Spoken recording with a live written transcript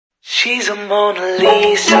She's a Mona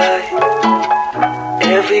Lisa.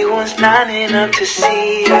 Everyone's lining up to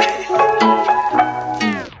see her.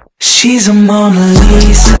 She's a Mona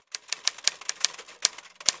Lisa.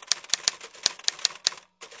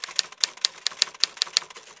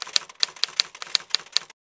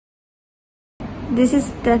 This is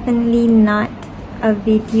definitely not a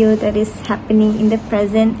video that is happening in the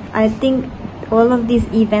present. I think all of these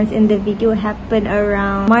events in the video happened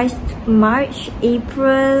around March,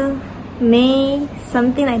 April, May,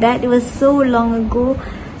 something like that. It was so long ago.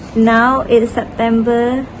 Now it's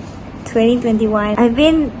September 2021. I've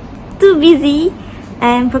been too busy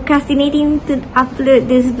and procrastinating to upload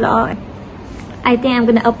this vlog. I think I'm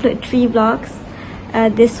gonna upload 3 vlogs.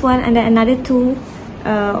 This one and then another 2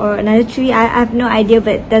 or another 3. I have no idea,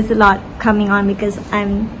 but there's a lot coming on because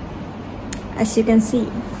as you can see,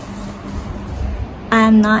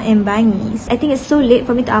 I'm not in Bangis. I think it's so late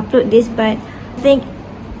for me to upload this, but I think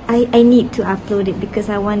I need to upload it because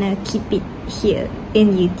I want to keep it here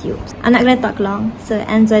in YouTube. I'm not gonna talk long, so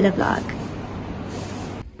enjoy the vlog.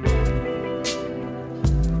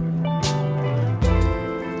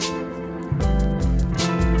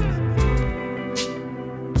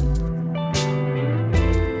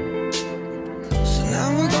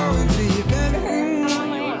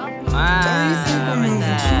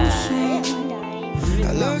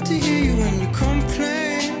 I love to hear you when you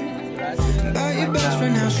complain about your best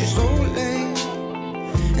friend, how she's so late.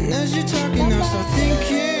 And as you're talking, I start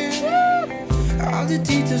thinking, all the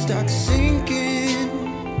details start to sink in.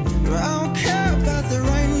 But I don't care about the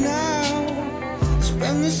right now.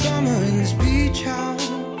 Spend the summer in this beach house.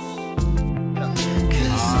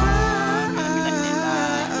 Cause I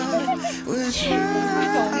will try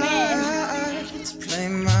to play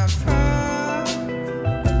my part.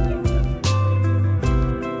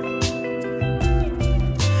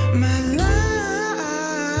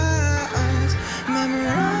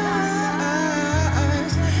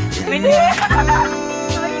 It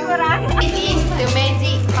is the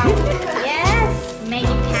magic powder. Yes,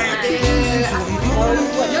 magic powder. No,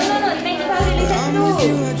 magic powder is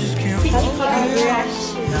just brush.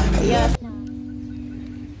 Yes.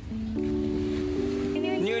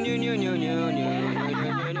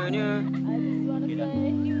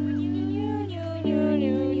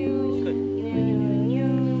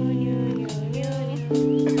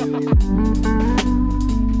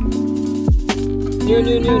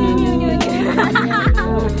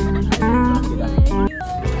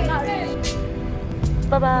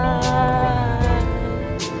 Bye-bye.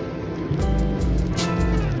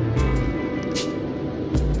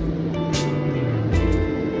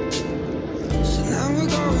 So now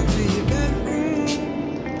we're going to your bedroom.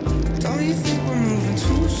 Don't you think we're moving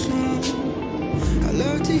too soon? I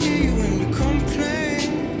love to hear you when you complain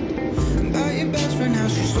about your best friend, how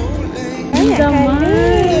she's so late.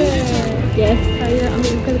 Yes, saya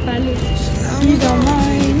ambil kali. So now we're going to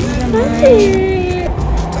your bedroom.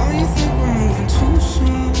 Don't you think we're moving too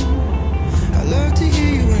soon? I love to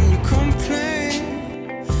hear you when you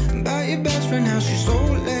complain about your best friend, how she's so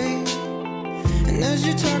late. And as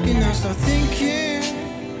you're talking, I start thinking,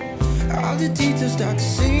 all the details start to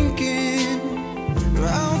sink in. But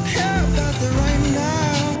I don't care about the right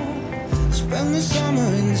now. Spend the summer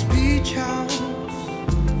in this beach house.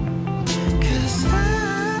 Cause I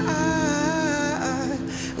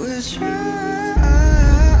will try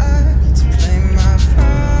to play my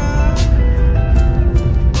part.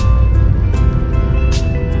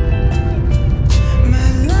 My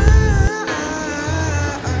lies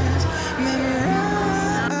memorized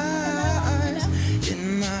in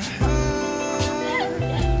my heart.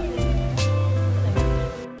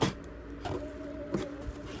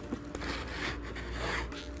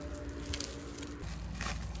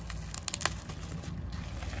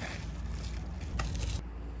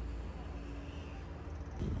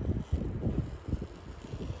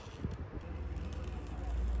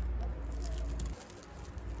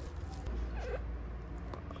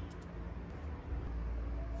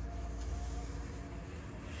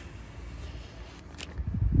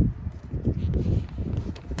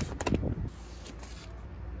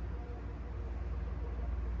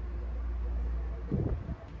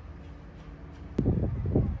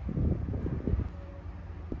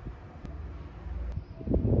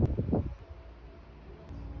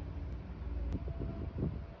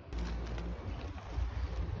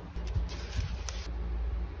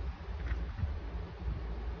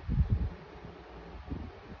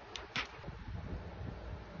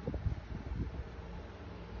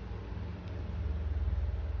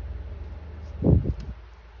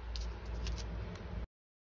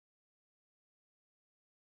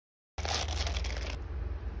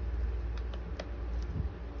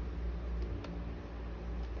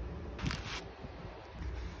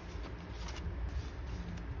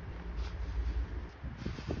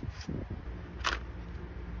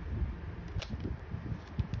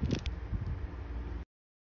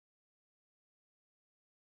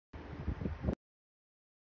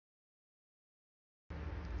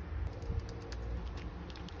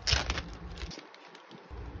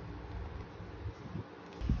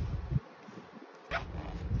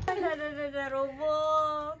 Dah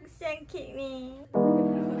roboh. Kesian kek ni.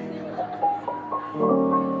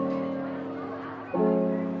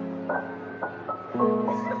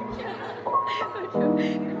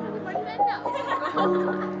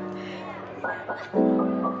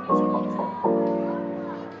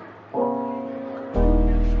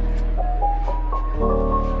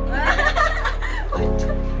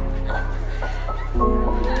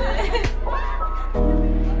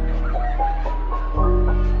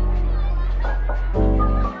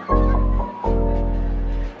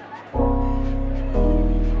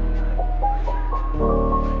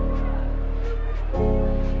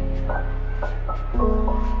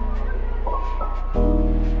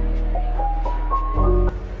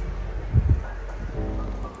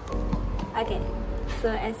 Okay, so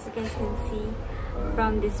as you guys can see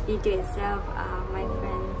from this video itself, my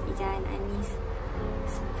friends Ija and Anis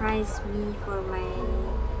surprised me for my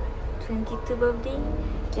 22 birthday.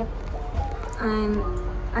 Yep,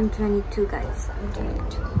 I'm 22 guys, I'm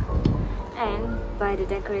 22. And by the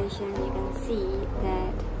decoration you can see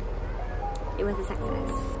that it was a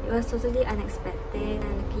success. It was totally unexpected,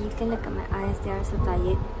 and you can look at my eyes, they are so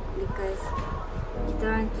tired because kita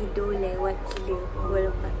orang tidur lewat gila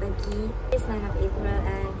pukul 4 pagi. It's 9 of April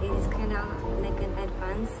and it is kind of like an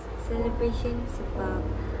advance celebration sebab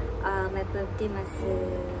my birthday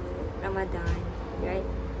masa Ramadan, right?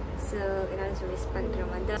 So in order to respect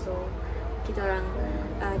Ramadan, so kita orang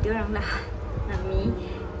diorang lah, not me.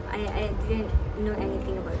 I didn't know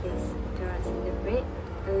anything about this. Diorang celebrate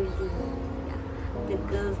early. Yeah. The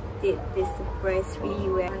girls did this surprise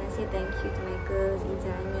really well. I wanna say thank you to my girls,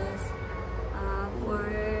 Ija, Anis, for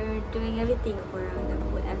doing everything, korang dah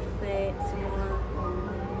put effort semua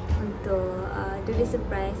untuk do the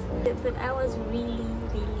surprise. But I was really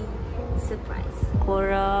surprised.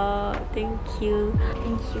 Korang, thank you.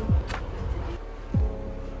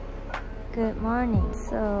 Good morning.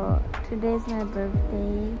 So today's my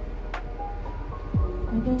birthday.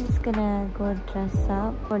 Maybe I'm just gonna go dress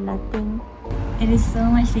up for nothing. It is so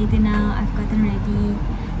much later now. I've gotten ready.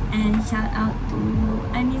 And shout out to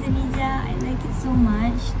Anis and Ija. I like it so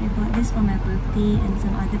much. They bought this for my birthday and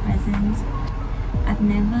some other presents. I've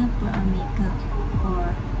never put on makeup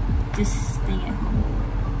for just staying at home,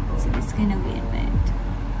 so it's kind of weird, but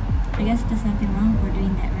I guess there's nothing wrong for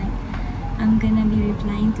doing that, right? I'm gonna be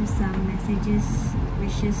replying to some messages,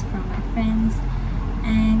 wishes from my friends,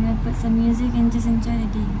 and I'll put some music and just enjoy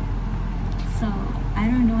the day. So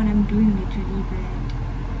I don't know what I'm doing literally, but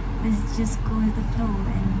let's just go with the flow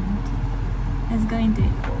and let's go into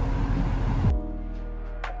it.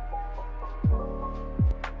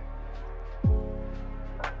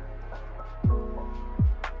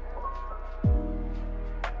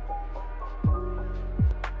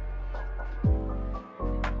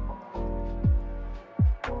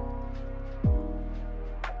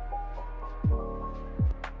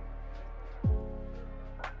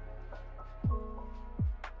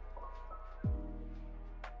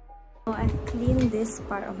 I've cleaned this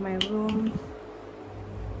part of my room.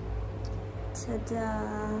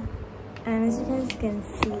 Ta-da! And as you guys can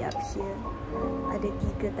see up here, ada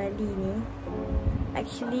 3 tali ni.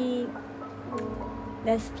 Actually,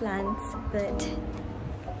 there's plants, but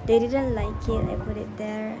they didn't like it. I put it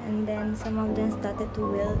there, and then some of them started to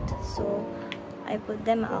wilt, so I put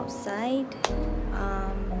them outside,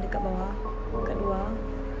 dekat bawah, dekat luar,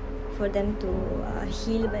 for them to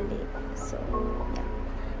heal balik. So yeah.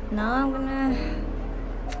 Now I'm gonna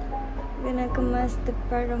kemas the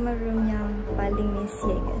part of my room yang paling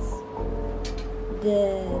messy, I guess.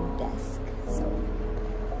 The desk. So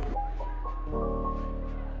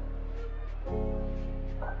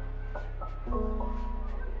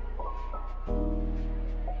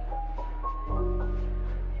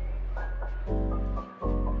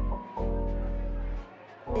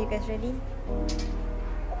are you guys ready?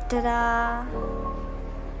 Ta-da!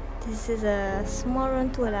 This is a small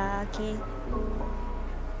room tour lah, okay.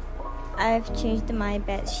 I've changed my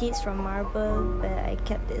bed sheets from marble, but I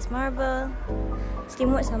kept this marble.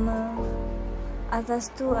 Selimut sama.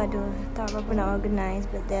 Atas tu, aduh, tak apa nak organize,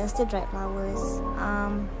 but there are still dried flowers.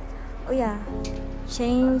 Oh yeah,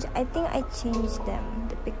 I think I changed them,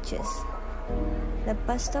 the pictures.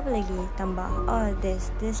 Lepas tu apa lagi tambah? Oh,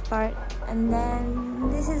 this part, and then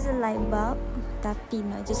this is a light bulb, tapi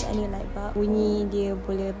not just any light bulb. Bunyi dia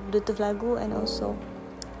boleh Bluetooth lagu, and also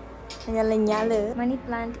menyala-nyala. Money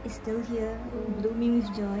plant is still here, blooming with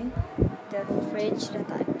joy. The fridge dah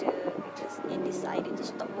tak ada because it decided to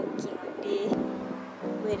stop working one day.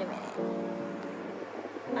 Wait a minute,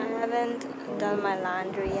 I haven't done my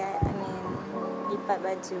laundry yet. I mean, lipat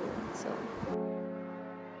baju, so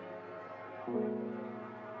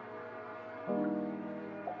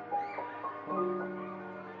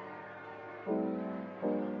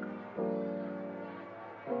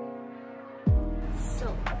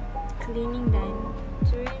cleaning done.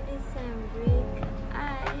 During this break,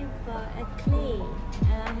 I bought a clay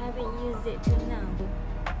and I haven't used it till now.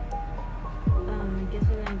 I guess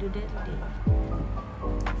we're gonna do that today.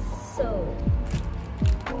 So,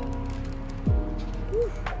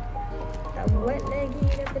 tak buat lagi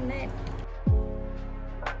dah penat.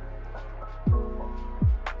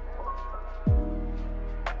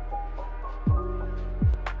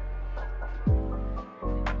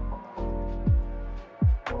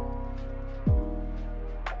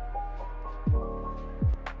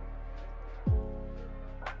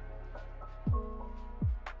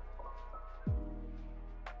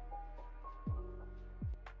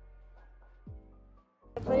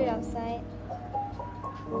 Put it outside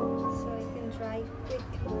so it can dry quick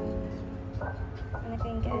and I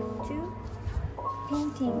can get to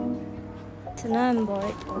painting. So now I'm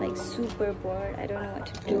bored, like super bored. I don't know what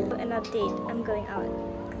to do. An update, I'm going out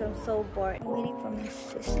because I'm so bored. I'm waiting for my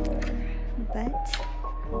sister, but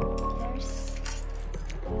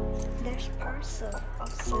there's parcel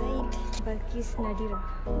outside. Balkis Nadira,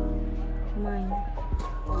 mine.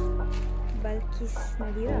 Balkis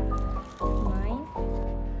Nadira, mine.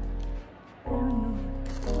 I don't know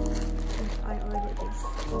if I ordered this.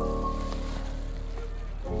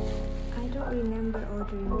 I don't remember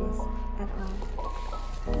ordering this at all.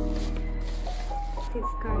 6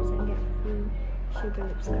 cards and get free sugar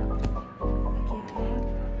lip scrub. Okay,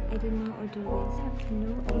 I did not order this. I have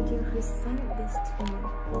no idea who sent this to me.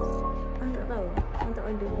 I don't know. Untuk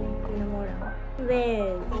order ni kena orang.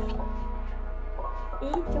 Well,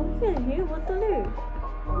 jom ke ni botol dia.